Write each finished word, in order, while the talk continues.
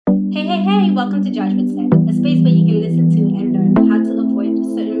Hey, welcome to Josh with Said, a space where you can listen to and learn how to avoid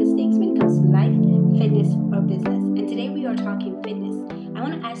certain mistakes when it comes to life, fitness, or business. And today we are talking fitness. I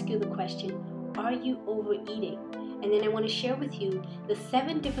want to ask you the question, are you overeating? And then I want to share with you the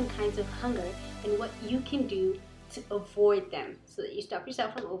 7 different kinds of hunger and what you can do to avoid them so that you stop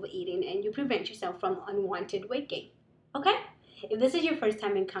yourself from overeating and you prevent yourself from unwanted weight gain. Okay? If this is your first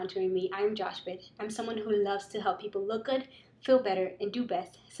time encountering me, I'm Josh Bit. I'm someone who loves to help people look good, feel better, and do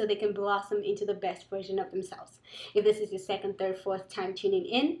best so they can blossom into the best version of themselves. If this is your second, third, fourth time tuning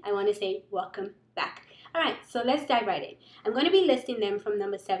in, I want to say welcome back. Alright, so let's dive right in. I'm going to be listing them from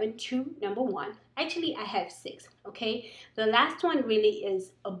number 7 to number 1. Actually, I have 6, okay? The last one really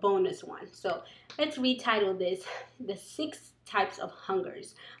is a bonus one. So let's retitle this the 6 types of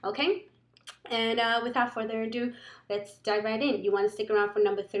hungers, okay? And without further ado, let's dive right in. You want to stick around for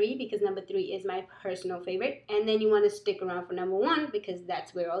number 3 because number 3 is my personal favorite. And then you want to stick around for number 1 because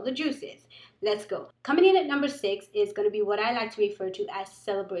that's where all the juice is. Let's go. Coming in at number 6 is going to be what I like to refer to as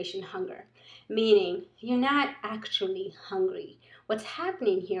celebration hunger. Meaning, you're not actually hungry. What's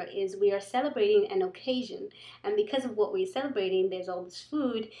happening here is we are celebrating an occasion. And because of what we're celebrating, there's all this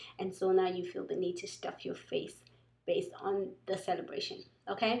food. And so now you feel the need to stuff your face based on the celebration.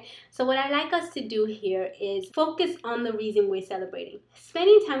 Okay, so what I like us to do here is focus on the reason we're celebrating.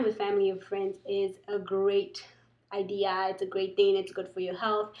 Spending time with family and friends is a great idea. It's a great thing. It's good for your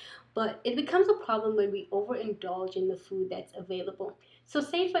health. But it becomes a problem when we overindulge in the food that's available. So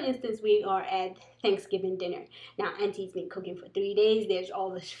say, for instance, we are at Thanksgiving dinner. Now, Auntie's been cooking for 3 days. There's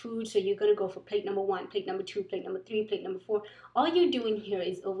all this food. So you're going to go for plate number 1, plate number 2, plate number 3, plate number 4. All you're doing here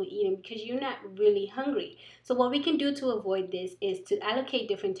is overeating because you're not really hungry. So what we can do to avoid this is to allocate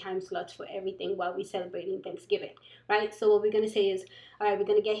different time slots for everything while we're celebrating Thanksgiving, right? So what we're going to say is, all right, we're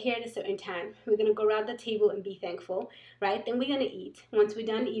going to get here at a certain time. We're going to go around the table and be thankful, right? Then we're going to eat. Once we're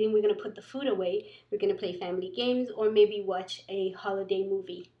done eating, we're going to put the food away. We're going to play family games or maybe watch a holiday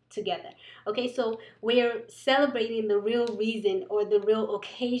movie together. Okay, so we're celebrating the real reason or the real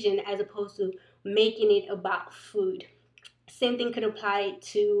occasion as opposed to making it about food. Same thing could apply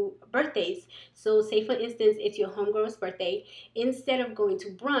to birthdays. So say for instance, it's your homegirl's birthday. Instead of going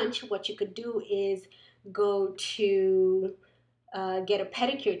to brunch, what you could do is go to get a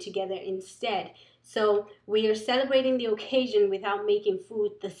pedicure together instead. So we are celebrating the occasion without making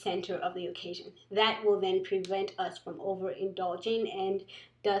food the center of the occasion. That will then prevent us from overindulging and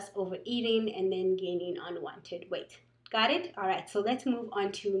thus overeating and then gaining unwanted weight. Got it? All right, so let's move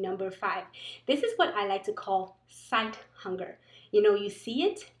on to number 5. This is what I like to call sight hunger. You know, you see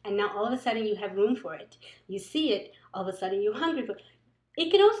it, and now all of a sudden you have room for it. You see it, all of a sudden you're hungry for it. It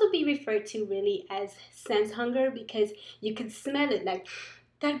can also be referred to really as sense hunger because you can smell it like,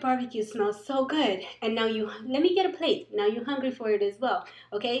 that barbecue smells so good. And now let me get a plate. Now you're hungry for it as well.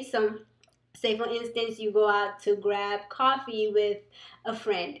 Okay, so say for instance, you go out to grab coffee with a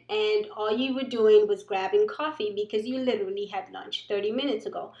friend and all you were doing was grabbing coffee because you literally had lunch 30 minutes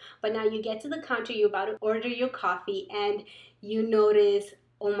ago. But now you get to the counter, you're about to order your coffee and you notice,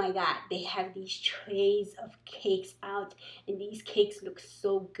 oh my God, they have these trays of cakes out and these cakes look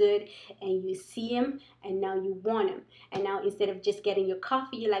so good and you see them and now you want them. And now instead of just getting your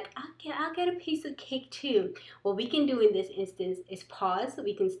coffee, you're like, I'll get a piece of cake too. What we can do in this instance is pause.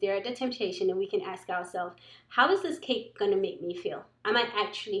 We can stare at the temptation and we can ask ourselves, how is this cake going to make me feel? Am I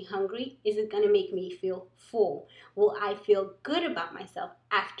actually hungry? Is it going to make me feel full? Will I feel good about myself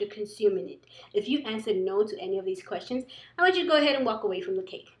after consuming it? If you answered no to any of these questions, I want you to go ahead and walk away from the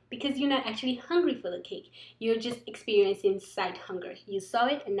cake because you're not actually hungry for the cake. You're just experiencing sight hunger. You saw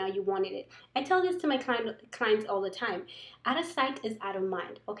it and now you wanted it. I tell this to my clients all the time. Out of sight is out of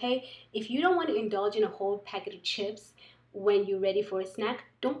mind, okay? If you don't want to indulge in a whole packet of chips when you're ready for a snack,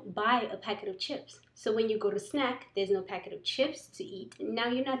 don't buy a packet of chips. So when you go to snack, there's no packet of chips to eat. Now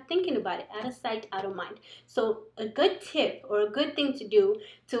you're not thinking about it. Out of sight, out of mind. So a good tip or a good thing to do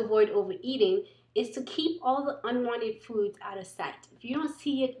to avoid overeating is to keep all the unwanted foods out of sight. If you don't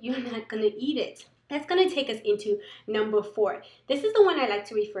see it, you're not going to eat it. That's going to take us into number 4. This is the one I like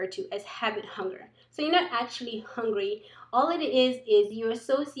to refer to as habit hunger. So you're not actually hungry. All it is you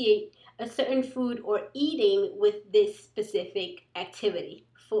associate a certain food or eating with this specific activity.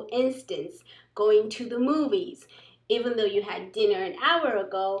 For instance, going to the movies. Even though you had dinner an hour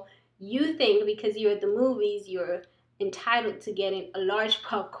ago, you think because you're at the movies, you're entitled to getting a large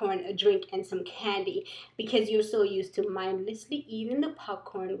popcorn, a drink, and some candy because you're so used to mindlessly eating the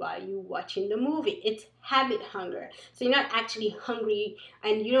popcorn while you're watching the movie. It's habit hunger. So you're not actually hungry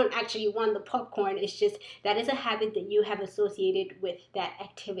and you don't actually want the popcorn. It's just that is a habit that you have associated with that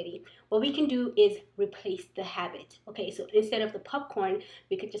activity. What we can do is replace the habit. Okay, so instead of the popcorn,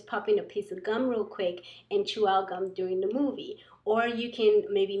 we could just pop in a piece of gum real quick and chew out gum during the movie. Or you can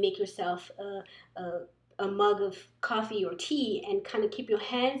maybe make yourself a mug of coffee or tea and kind of keep your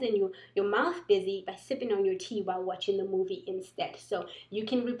hands and your mouth busy by sipping on your tea while watching the movie instead. So you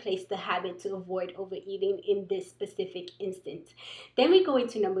can replace the habit to avoid overeating in this specific instance. Then we go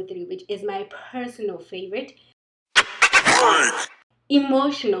into number 3, which is my personal favorite,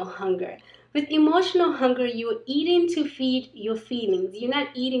 emotional hunger. With emotional hunger, you're eating to feed your feelings. You're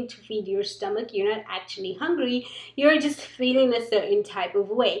not eating to feed your stomach. You're not actually hungry. You're just feeling a certain type of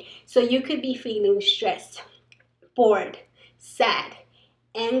way. So you could be feeling stressed, bored, sad,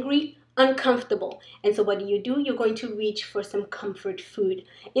 angry, uncomfortable. And so what do? You're going to reach for some comfort food.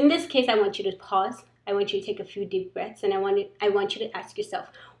 In this case, I want you to pause. I want you to take a few deep breaths, and I want you to ask yourself,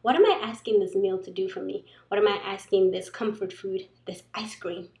 what am I asking this meal to do for me? What am I asking this comfort food, this ice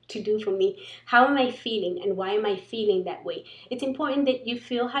cream to do for me? How am I feeling, and why am I feeling that way? It's important that you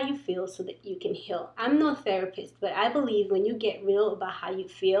feel how you feel so that you can heal. I'm no therapist, but I believe when you get real about how you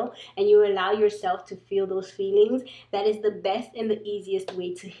feel and you allow yourself to feel those feelings, that is the best and the easiest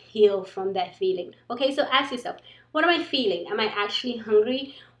way to heal from that feeling. Okay, so ask yourself, what am I feeling? Am I actually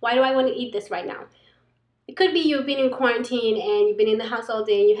hungry? Why do I want to eat this right now? It could be you've been in quarantine and you've been in the house all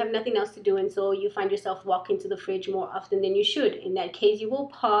day and you have nothing else to do, and so you find yourself walking to the fridge more often than you should. In that case, you will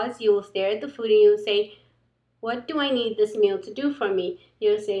pause, you will stare at the food, and you'll say, what do I need this meal to do for me?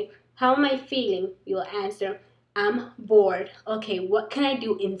 You'll say, how am I feeling? You'll answer, I'm bored. Okay, what can I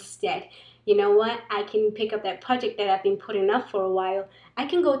do instead? You know what? I can pick up that project that I've been putting off for a while. I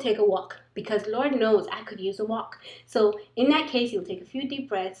can go take a walk because Lord knows I could use a walk. So in that case, you'll take a few deep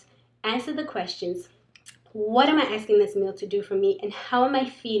breaths, answer the questions. What am I asking this meal to do for me, and how am I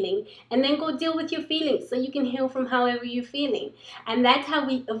feeling? And then go deal with your feelings so you can heal from however you're feeling. And that's how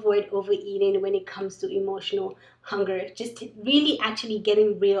we avoid overeating when it comes to emotional hunger. Just really actually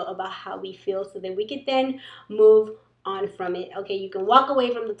getting real about how we feel so that we can then move on from it. Okay, you can walk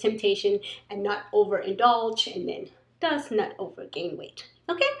away from the temptation and not overindulge, and then thus not overgain weight.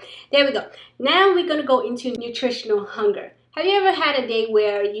 Okay, there we go. Now we're going to go into nutritional hunger. Have you ever had a day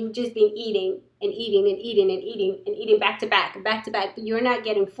where you've just been eating and eating and eating and eating and eating back to back, but you're not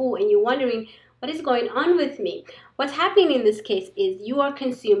getting full and you're wondering, what is going on with me? What's happening in this case is you are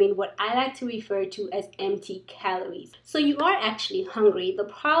consuming what I like to refer to as empty calories. So you are actually hungry. The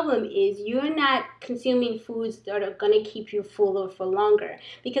problem is you're not consuming foods that are going to keep you fuller for longer,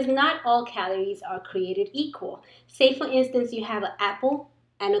 because not all calories are created equal. Say for instance, you have an apple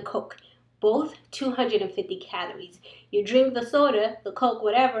and a Coke. Both 250 calories. You drink the soda, the Coke,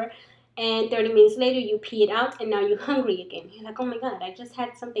 whatever, and 30 minutes later you pee it out and now you're hungry again. You're like, oh my God, I just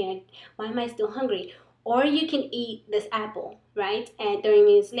had something. Why am I still hungry? Or you can eat this apple, right? And 30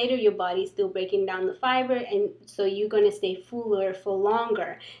 minutes later your body's still breaking down the fiber, and so you're going to stay fuller for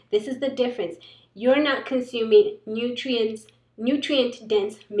longer. This is the difference. You're not consuming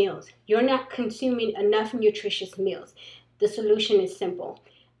nutrient-dense meals. You're not consuming enough nutritious meals. The solution is simple.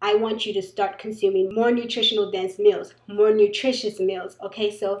 I want you to start consuming more nutritional dense meals, more nutritious meals.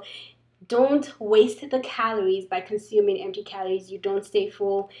 Okay, so don't waste the calories by consuming empty calories. You don't stay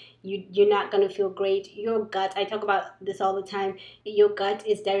full. You're not going to feel great. Your gut, I talk about this all the time, your gut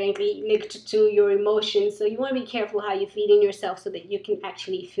is directly linked to your emotions. So you want to be careful how you're feeding yourself so that you can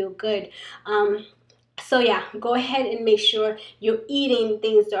actually feel good. So yeah, go ahead and make sure you're eating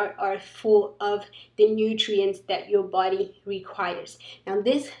things that are full of the nutrients that your body requires. Now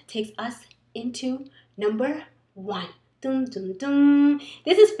this takes us into number 1. Dum, dum, dum.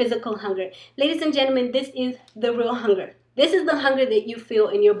 This is physical hunger. Ladies and gentlemen, this is the real hunger. This is the hunger that you feel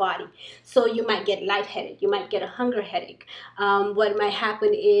in your body. So you might get lightheaded. You might get a hunger headache. What might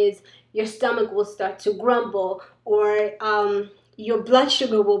happen is your stomach will start to grumble, or your blood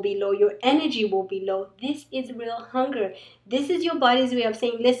sugar will be low, your energy will be low. This is real hunger. This is your body's way of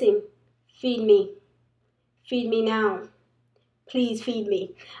saying, listen, feed me now. Please feed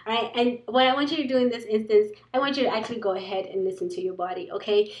me. All right. And what I want you to do in this instance, I want you to actually go ahead and listen to your body.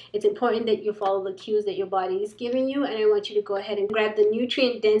 Okay. It's important that you follow the cues that your body is giving you. And I want you to go ahead and grab the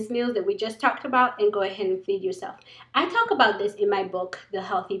nutrient dense meals that we just talked about and go ahead and feed yourself. I talk about this in my book, The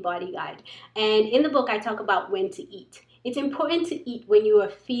Healthy Body Guide. And in the book, I talk about when to eat. It's important to eat when you are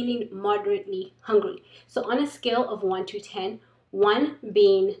feeling moderately hungry. So on a scale of 1 to 10, 1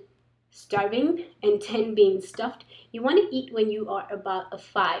 being starving and 10 being stuffed. You want to eat when you are about a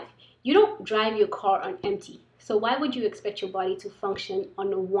 5. You don't drive your car on empty. So why would you expect your body to function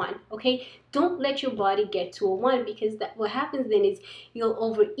on a 1? Okay, don't let your body get to a 1, because that what happens then is you'll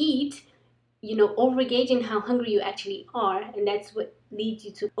overeat, overgauging how hungry you actually are, and that's what leads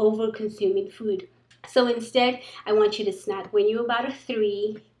you to over consuming food. So instead, I want you to snack when you're about a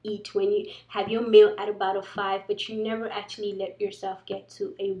 3, eat when you have your meal at about a 5, but you never actually let yourself get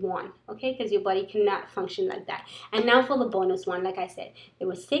to a 1, okay? Because your body cannot function like that. And now for the bonus one, like I said, there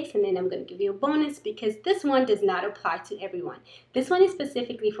was 6, and then I'm going to give you a bonus because this one does not apply to everyone. This one is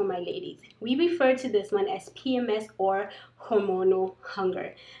specifically for my ladies. We refer to this one as PMS or hormonal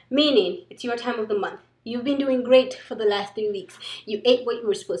hunger, meaning it's your time of the month. You've been doing great for the last 3 weeks. You ate what you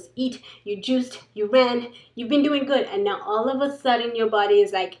were supposed to eat. You juiced. You ran. You've been doing good. And now all of a sudden your body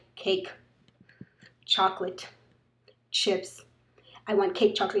is like, cake, chocolate, chips. I want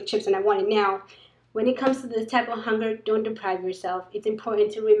cake, chocolate, chips, and I want it now. When it comes to this type of hunger, don't deprive yourself. It's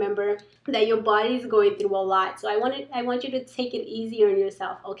important to remember that your body is going through a lot. So I want you to take it easy on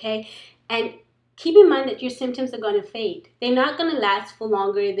yourself, okay? And keep in mind that your symptoms are going to fade. They're not going to last for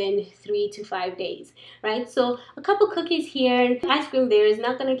longer than 3 to 5 days, right? So a couple cookies here and ice cream there is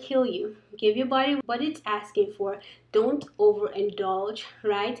not going to kill you. Give your body what it's asking for. Don't overindulge,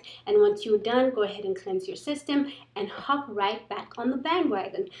 right? And once you're done, go ahead and cleanse your system and hop right back on the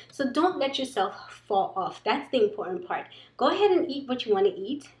bandwagon. So don't let yourself fall off. That's the important part. Go ahead and eat what you want to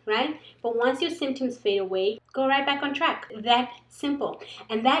eat, right? But once your symptoms fade away, go right back on track. That simple.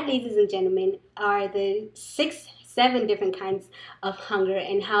 And that, ladies and gentlemen, are the 7 different kinds of hunger,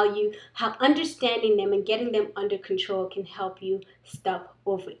 and how understanding them and getting them under control can help you stop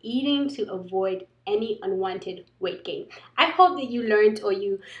overeating to avoid any unwanted weight gain. I hope that you learned or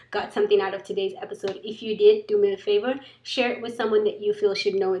you got something out of today's episode. If you did, do me a favor, share it with someone that you feel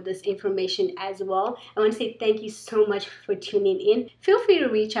should know this information as well. I want to say thank you so much for tuning in. Feel free to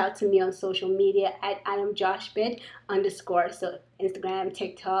reach out to me on social media at IamJoshBed_. So Instagram,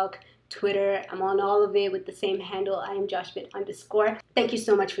 TikTok, Twitter, I'm on all of it with the same handle, IamJoshBed_. Thank you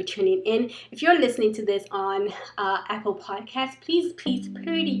so much for tuning in. If you're listening to this on Apple Podcasts, please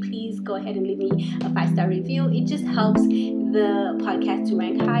go ahead and leave me a 5-star review. It just helps the podcast to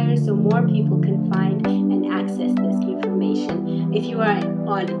rank higher so more people can find and access this information. If you are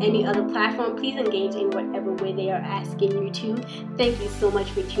on any other platform, please engage in whatever way they are asking you to. Thank you so much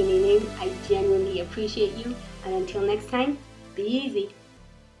for tuning in. I genuinely appreciate you. And until next time, be easy.